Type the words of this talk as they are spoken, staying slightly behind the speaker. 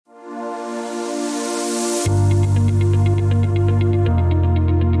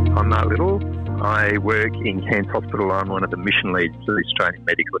I work in Cairns Hospital. I'm one of the mission leads for the Australian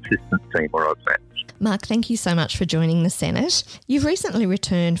Medical Assistance Team, or AUSMAT. Mark, thank you so much for joining the Senate. You've recently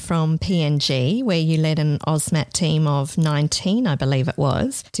returned from PNG, where you led an AUSMAT team of 19, I believe it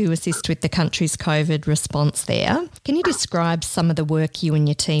was, to assist with the country's COVID response there. Can you describe some of the work you and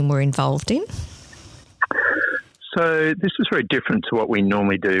your team were involved in? So this was very different to what we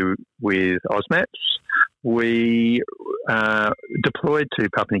normally do with AUSMATs. We deployed to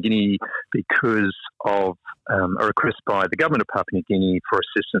Papua New Guinea because of a request by the government of Papua New Guinea for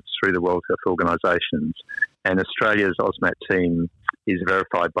assistance through the World Health Organisations. And Australia's AUSMAT team is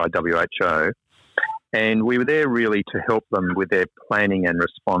verified by WHO. And we were there really to help them with their planning and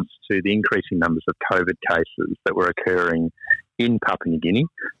response to the increasing numbers of COVID cases that were occurring in Papua New Guinea,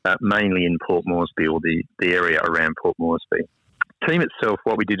 mainly in Port Moresby, or the area around Port Moresby. The team itself,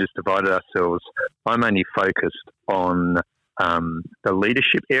 what we did is divided ourselves. I mainly focused on the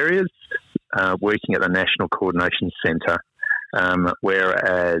leadership areas, working at the National Coordination Centre,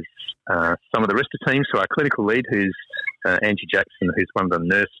 whereas some of the rest of the team, so our clinical lead, who's Angie Jackson, who's one of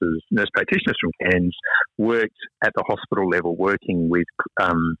the nurse practitioners from Cairns, worked at the hospital level working with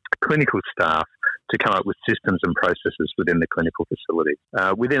clinical staff to come up with systems and processes within the clinical facility.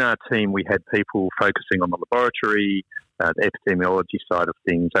 Within our team, we had people focusing on the laboratory, the epidemiology side of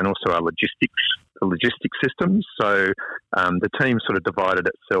things, and also our logistics systems. So the team sort of divided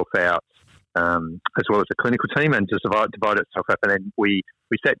itself out, as well as the clinical team, and just divided itself up. And then we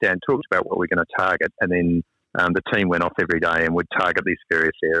sat down and talked about what we're going to target, and then the team went off every day and would target these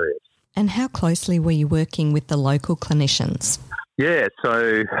various areas. And how closely were you working with the local clinicians? Yeah,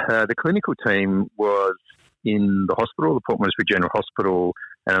 so the clinical team was in the hospital, the Port Moresby General Hospital,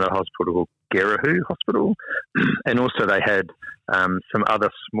 and another hospital called Gerahu Hospital. And also they had some other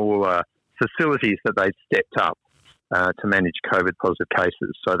smaller facilities that they'd stepped up to manage COVID-positive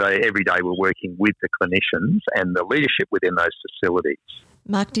cases. So they every day were working with the clinicians and the leadership within those facilities.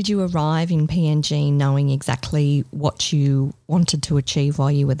 Mark, did you arrive in PNG knowing exactly what you wanted to achieve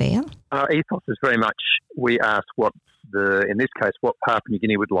while you were there? Our ethos is very much, we asked in this case, what Papua New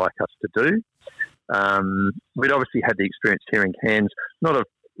Guinea would like us to do. We'd obviously had the experience here in Cairns, not of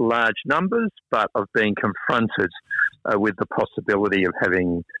large numbers, but of being confronted with the possibility of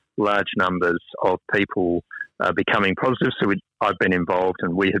having large numbers of people becoming positive. So I've been involved,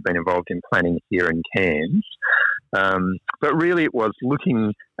 and we had been involved in planning here in Cairns. But really it was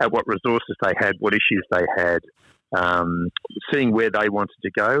looking at what resources they had, what issues they had, seeing where they wanted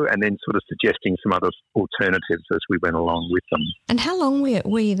to go, and then sort of suggesting some other alternatives as we went along with them. And how long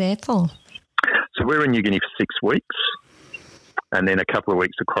were you there for? So we were in New Guinea for 6 weeks, and then a couple of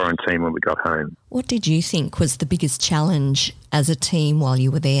weeks of quarantine when we got home. What did you think was the biggest challenge as a team while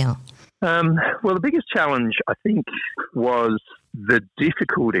you were there? Well, the biggest challenge, I think, was the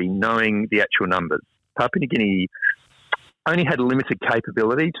difficulty knowing the actual numbers. Papua New Guinea only had a limited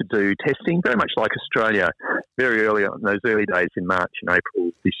capability to do testing, very much like Australia, very early on, those early days in March and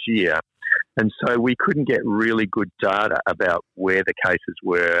April this year. And so we couldn't get really good data about where the cases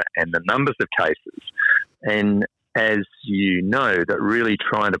were and the numbers of cases. And as you know, that really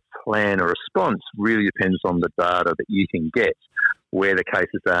trying to plan a response really depends on the data that you can get, where the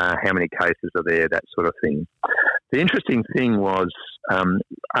cases are, how many cases are there, that sort of thing. The interesting thing was,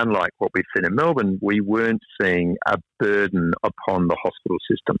 unlike what we've seen in Melbourne, we weren't seeing a burden upon the hospital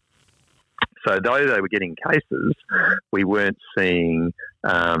system. So though they were getting cases, we weren't seeing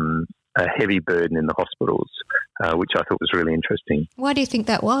a heavy burden in the hospitals, which I thought was really interesting. Why do you think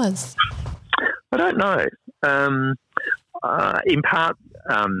that was? I don't know. In part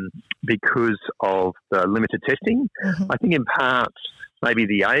because of the limited testing. Mm-hmm. I think in part maybe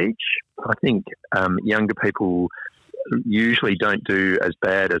the age. I think younger people usually don't do as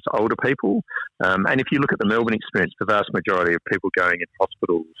bad as older people. And if you look at the Melbourne experience, the vast majority of people going in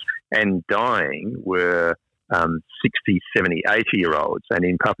hospitals and dying were 60, 70, 80-year-olds. And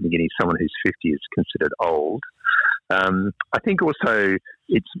in Papua New Guinea, someone who's 50 is considered old. I think also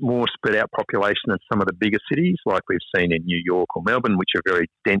it's more spread out population than some of the bigger cities like we've seen in New York or Melbourne, which are very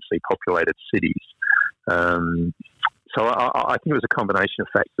densely populated cities. So I think it was a combination of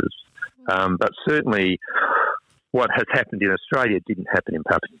factors. But certainly what has happened in Australia didn't happen in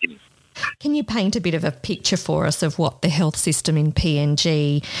Papua New Guinea. Can you paint a bit of a picture for us of what the health system in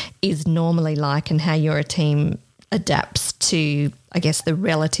PNG is normally like and how your team adapts to, I guess, the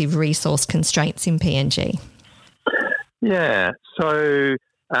relative resource constraints in PNG? Yeah, so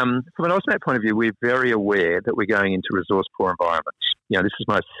from an AUSMAT point of view, we're very aware that we're going into resource-poor environments. You know, this is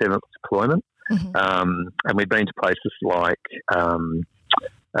my 7th deployment, and we've been to places like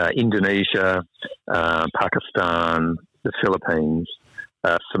Indonesia, Pakistan, the Philippines,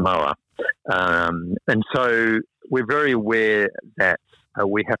 Samoa. And so we're very aware that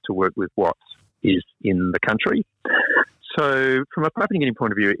we have to work with what is in the country. So from a Papua New Guinea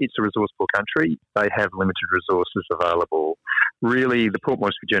point of view, it's a resource-poor country. They have limited resources available. Really, the Port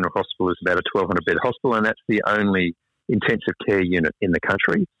Moresby General Hospital is about a 1,200-bed hospital, and that's the only intensive care unit in the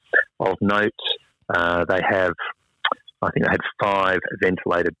country. Of note, they have 5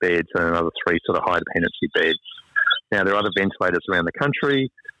 ventilated beds and another 3 sort of high-dependency beds. Now, there are other ventilators around the country,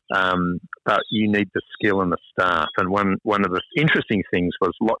 but you need the skill and the staff. And one of the interesting things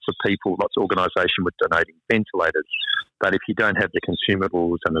was lots of organisation were donating ventilators. But if you don't have the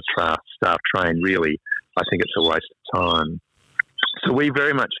consumables and the staff trained, really, I think it's a waste of time. So we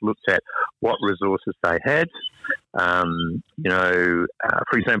very much looked at what resources they had. For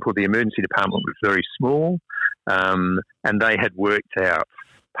example, the emergency department was very small, and they had worked out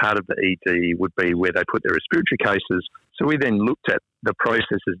part of the ED would be where they put their respiratory cases. So we then looked at the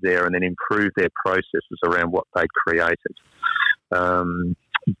processes there and then improved their processes around what they'd created.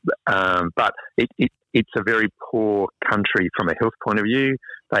 But it's a very poor country from a health point of view.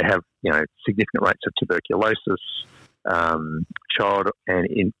 They have, significant rates of tuberculosis, maternal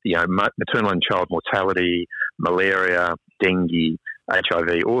and child mortality, malaria, dengue,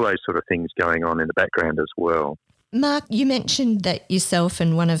 HIV, all those sort of things going on in the background as well. Mark, you mentioned that yourself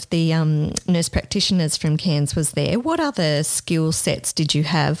and one of the nurse practitioners from Cairns was there. What other skill sets did you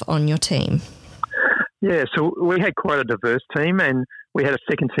have on your team? Yeah, so we had quite a diverse team, and we had a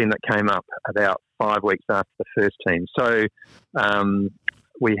second team that came up about 5 weeks after the first team. So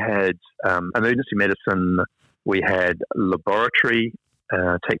we had emergency medicine, we had laboratory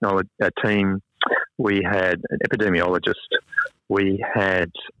technology team, we had an epidemiologist, we had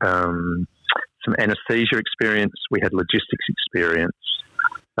some anaesthesia experience, we had logistics experience,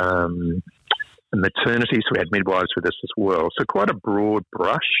 maternity, so we had midwives with us as well. So quite a broad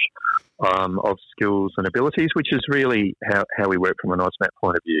brush of skills and abilities, which is really how we work from an AUSMAT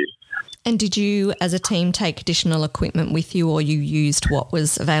point of view. And did you, as a team, take additional equipment with you, or you used what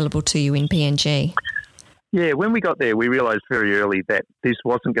was available to you in PNG? Yeah, when we got there, we realised very early that this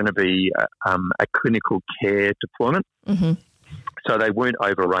wasn't going to be a clinical care deployment. Mm-hmm. So they weren't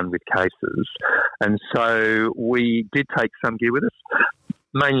overrun with cases. And so we did take some gear with us,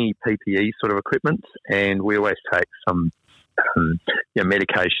 mainly PPE sort of equipment, and we always take some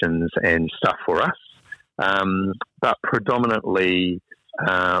medications and stuff for us. But predominantly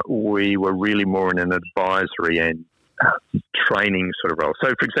we were really more in an advisory and training sort of role.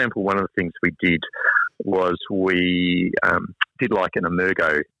 So, for example, one of the things we did was we did like an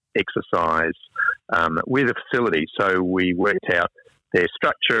emergo exercise with a facility. So we worked out their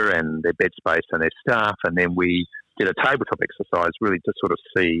structure and their bed space and their staff, and then we did a tabletop exercise really to sort of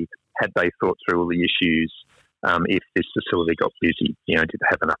see, had they thought through all the issues, if this facility got busy. Did they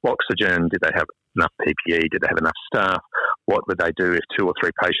have enough oxygen? Did they have enough PPE? Did they have enough staff? What would they do if 2 or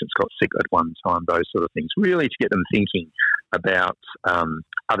 3 patients got sick at one time? Those sort of things, really to get them thinking about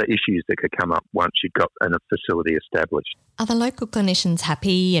other issues that could come up once you've got a facility established. Are the local clinicians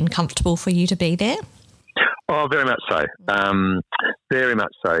happy and comfortable for you to be there? Oh, very much so. Very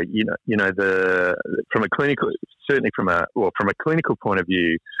much so. From a clinical, certainly from a clinical point of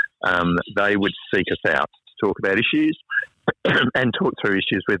view, they would seek us out to talk about issues and talk through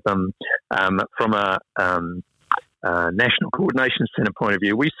issues with them. From a National Coordination Centre point of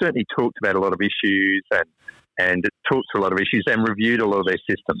view, we certainly talked about a lot of issues and talked through a lot of issues and reviewed a lot of their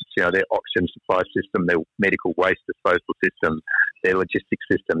systems, their oxygen supply system, their medical waste disposal system, their logistics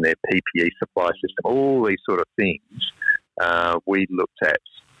system, their PPE supply system, all these sort of things we looked at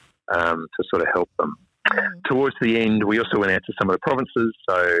to sort of help them. Towards the end, we also went out to some of the provinces.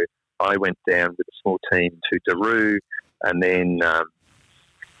 So I went down with a small team to Daru, and then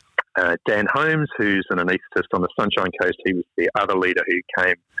Dan Holmes, who's an anaesthetist on the Sunshine Coast, he was the other leader who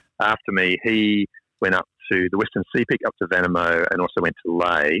came after me. He went up to the Western Sea Peak, up to Vanimo, and also went to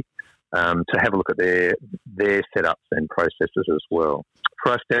Lae to have a look at their setups and processes as well.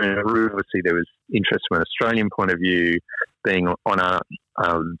 For us down in Nauru, obviously there was interest from an Australian point of view, being on our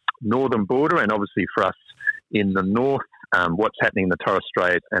northern border, and obviously for us in the north, what's happening in the Torres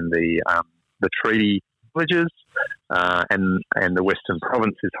Strait and the treaty villages and the Western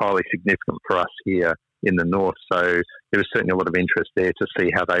Province is highly significant for us here in the north. So there was certainly a lot of interest there to see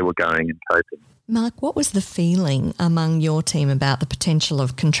how they were going and coping. Mark, what was the feeling among your team about the potential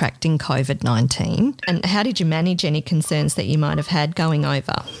of contracting COVID-19, and how did you manage any concerns that you might have had going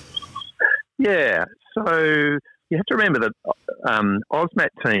over? Yeah, so you have to remember that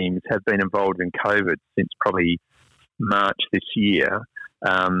AUSMAT teams have been involved in COVID since probably March this year.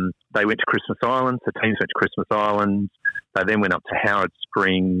 They went to Christmas Island, so teams went to Christmas Island. They then went up to Howard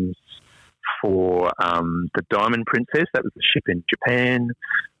Springs. for the Diamond Princess. That was a ship in Japan.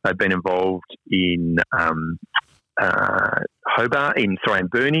 They've been involved in Hobart, in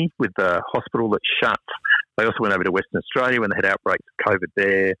Burnie, with the hospital that shut. They also went over to Western Australia when they had outbreaks of COVID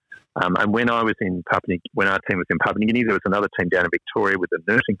there. And when our team was in Papua New Guinea, there was another team down in Victoria with the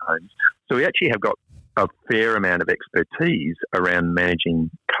nursing homes. So we actually have got a fair amount of expertise around managing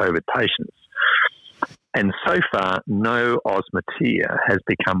COVID patients. And so far, no AUSMATeer has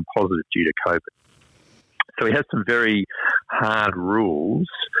become positive due to COVID. So we have some very hard rules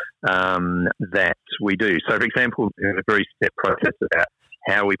that we do. So, for example, we have a very set process about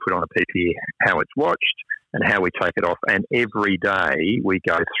how we put on a PPE, how it's watched, and how we take it off. And every day we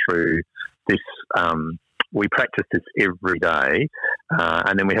go through this. We practice this every day,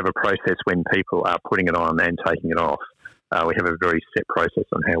 and then we have a process when people are putting it on and taking it off. We have a very set process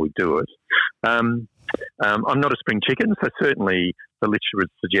on how we do it. I'm not a spring chicken, so certainly the literature would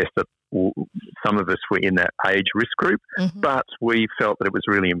suggest that some of us were in that age risk group, but we felt that it was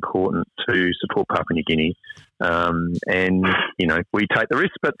really important to support Papua New Guinea. And, we take the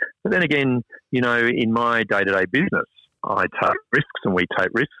risk. But then again, in my day-to-day business, I take risks, and we take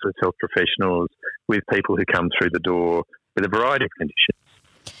risks as health professionals with people who come through the door with a variety of conditions.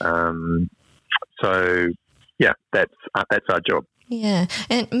 That's our job. Yeah.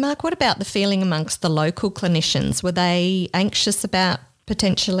 And Mark, what about the feeling amongst the local clinicians? Were they anxious about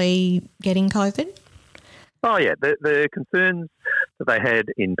potentially getting COVID? Oh, yeah. The concerns that they had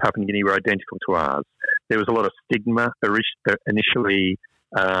in Papua New Guinea were identical to ours. There was a lot of stigma initially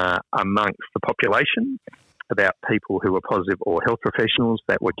amongst the population about people who were positive or health professionals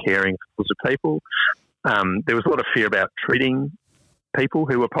that were caring for positive people. There was a lot of fear about treating people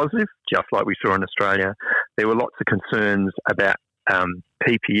who were positive, just like we saw in Australia. There were lots of concerns about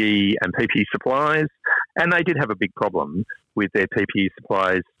PPE and PPE supplies, and they did have a big problem with their PPE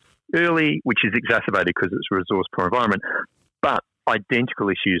supplies early, which is exacerbated because it's a resource-poor environment, but identical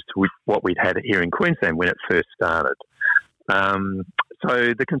issues to what we'd had here in Queensland when it first started.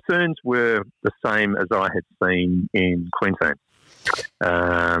 So the concerns were the same as I had seen in Queensland,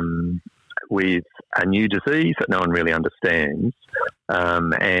 with a new disease that no one really understands,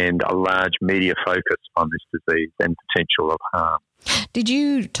 and a large media focus on this disease and potential of harm. Did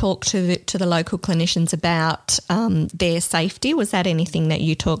you talk to the local clinicians about their safety? Was that anything that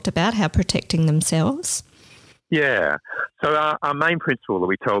you talked about, how protecting themselves? Yeah. So our main principle that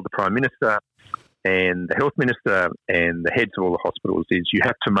we told the Prime Minister and the Health Minister and the heads of all the hospitals is you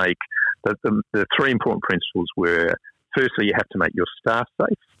have to make the three important principles were, firstly, you have to make your staff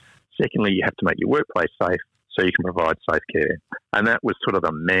safe. Secondly, you have to make your workplace safe so you can provide safe care. And that was sort of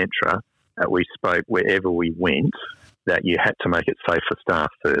the mantra that we spoke wherever we went, that you had to make it safe for staff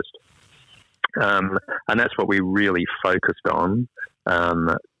first. And that's what we really focused on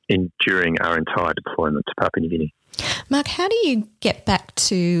during our entire deployment to Papua New Guinea. Mark, how do you get back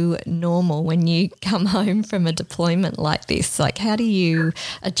to normal when you come home from a deployment like this? Like, how do you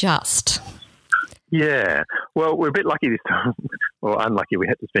adjust? Yeah, well, we're a bit lucky this time, or unlucky. We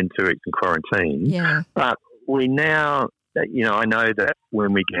had to spend 2 weeks in quarantine. Yeah. But we now, I know that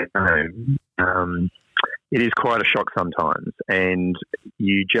when we get home, it is quite a shock sometimes, and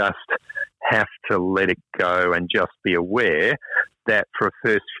you just have to let it go and just be aware that for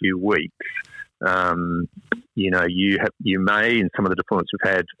the first few weeks, you may, in some of the deployments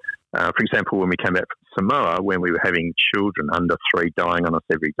we've had, for example, when we came back from Samoa, when we were having children under 3 dying on us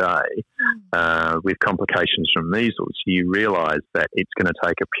every day with complications from measles, you realise that it's going to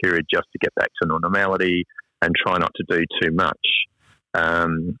take a period just to get back to normality and try not to do too much.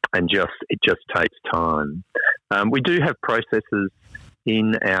 It just takes time. We do have processes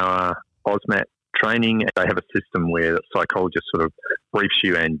in our AUSMAT training. They have a system where the psychologist sort of briefs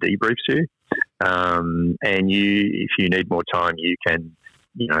you and debriefs you. And if you need more time, you can,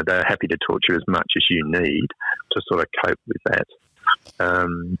 they're happy to talk to you as much as you need to sort of cope with that.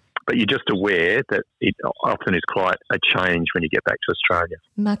 But you're just aware that it often is quite a change when you get back to Australia.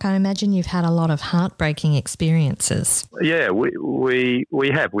 Mark, I imagine you've had a lot of heartbreaking experiences. Yeah, we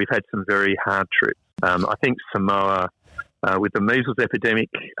have. We've had some very hard trips. I think Samoa, with the measles epidemic,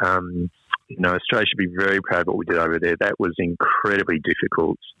 Australia should be very proud of what we did over there. That was incredibly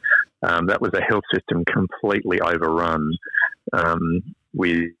difficult. That was a health system completely overrun,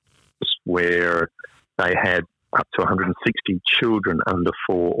 where they had up to 160 children under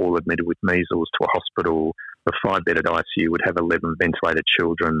 4 all admitted with measles to a hospital. The 5-bedded ICU would have 11 ventilated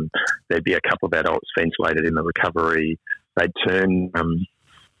children. There'd be a couple of adults ventilated in the recovery. They'd turn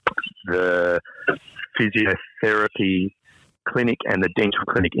the physiotherapy clinic and the dental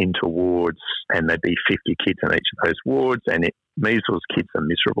clinic into wards, and there'd be 50 kids in each of those wards, and measles kids are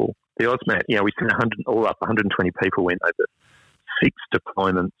miserable. The AUSMAT, we sent 120 people went over 6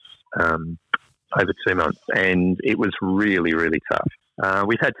 deployments over 2 months, and it was really, really tough.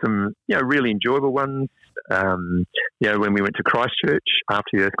 We've had some, really enjoyable ones. When we went to Christchurch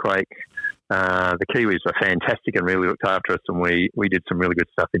after the earthquake, the Kiwis were fantastic and really looked after us, and we did some really good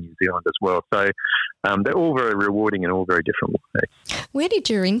stuff in New Zealand as well. So they're all very rewarding and all very different ways. Where did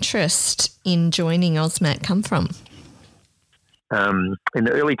your interest in joining AUSMAT come from? In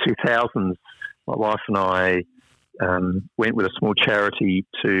the early 2000s, my wife and I went with a small charity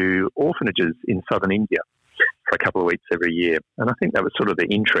to orphanages in southern India for a couple of weeks every year. And I think that was sort of the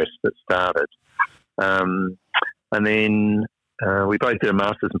interest that started. And then we both did a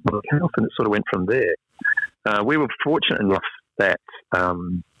master's in public health, and it sort of went from there. We were fortunate enough that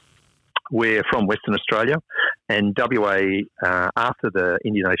we're from Western Australia, and WA, after the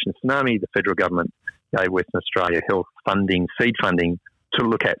Indian Ocean tsunami, the federal government gave Western Australia health funding, seed funding, to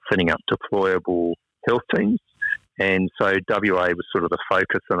look at setting up deployable health teams. And so WA was sort of the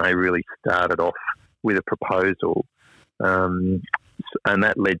focus, and they really started off with a proposal. And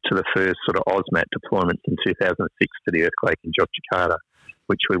that led to the first sort of AUSMAT deployment in 2006 to the earthquake in Jakarta,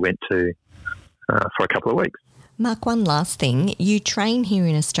 which we went to for a couple of weeks. Mark, one last thing. You train here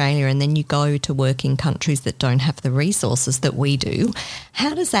in Australia and then you go to work in countries that don't have the resources that we do.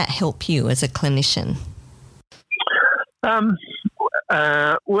 How does that help you as a clinician?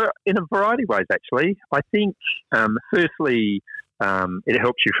 Well, in a variety of ways, actually. I think, firstly, it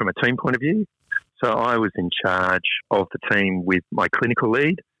helps you from a team point of view. So I was in charge of the team with my clinical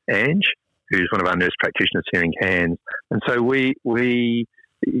lead, Ange, who's one of our nurse practitioners here in Cairns. And so we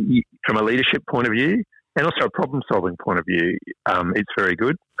from a leadership point of view and also a problem-solving point of view, it's very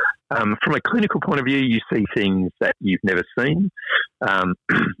good. From a clinical point of view, you see things that you've never seen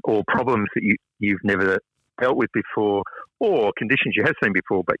or problems that you've never dealt with before, or conditions you have seen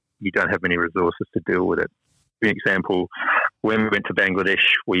before but you don't have many resources to deal with it. For example, when we went to Bangladesh,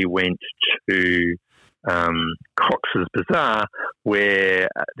 we went to Cox's Bazar, where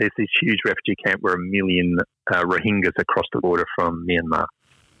there's this huge refugee camp where 1 million Rohingyas across the border from Myanmar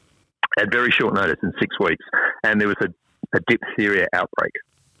at very short notice in 6 weeks, and there was a diphtheria outbreak.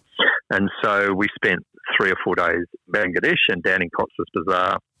 And so we spent 3 or 4 days in Bangladesh and down in Cox's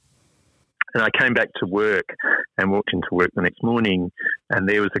Bazar. And I came back to work and walked into work the next morning, and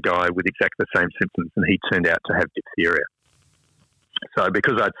there was a guy with exactly the same symptoms, and he turned out to have diphtheria. So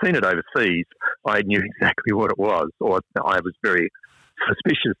because I'd seen it overseas, I knew exactly what it was, or I was very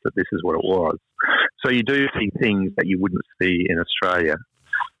suspicious that this is what it was. So you do see things that you wouldn't see in Australia,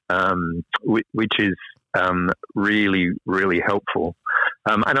 which is really, really helpful.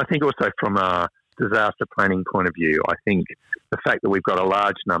 And I think also from a disaster planning point of view, I think the fact that we've got a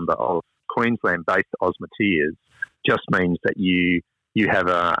large number of Queensland-based AUSMATeers just means that you have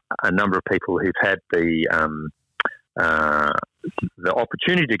a number of people who've had the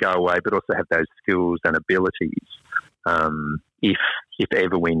opportunity to go away, but also have those skills and abilities if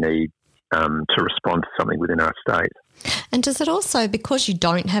ever we need to respond to something within our state. And does it also, because you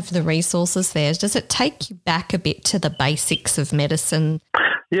don't have the resources there, does it take you back a bit to the basics of medicine?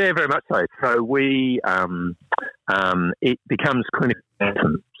 Yeah, very much so. So it becomes clinical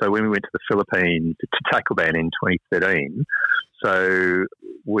medicine. So when we went to the Philippines to Tacloban in 2013, so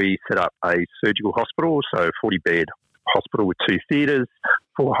we set up a surgical hospital, so 40-bed hospital with 2 theatres,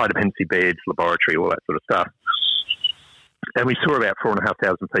 4 high-dependency beds, laboratory, all that sort of stuff. And we saw about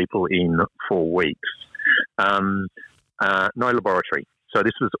 4,500 people in 4 weeks. No laboratory. So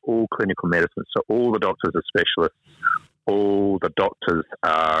this was all clinical medicine. So all the doctors are specialists. All the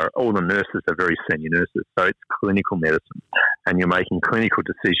nurses are very senior nurses. So it's clinical medicine. And you're making clinical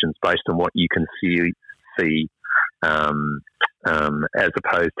decisions based on what you can see as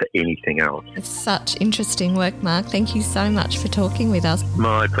opposed to anything else. It's such interesting work, Mark. Thank you so much for talking with us.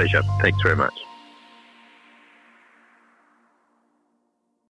 My pleasure. Thanks very much.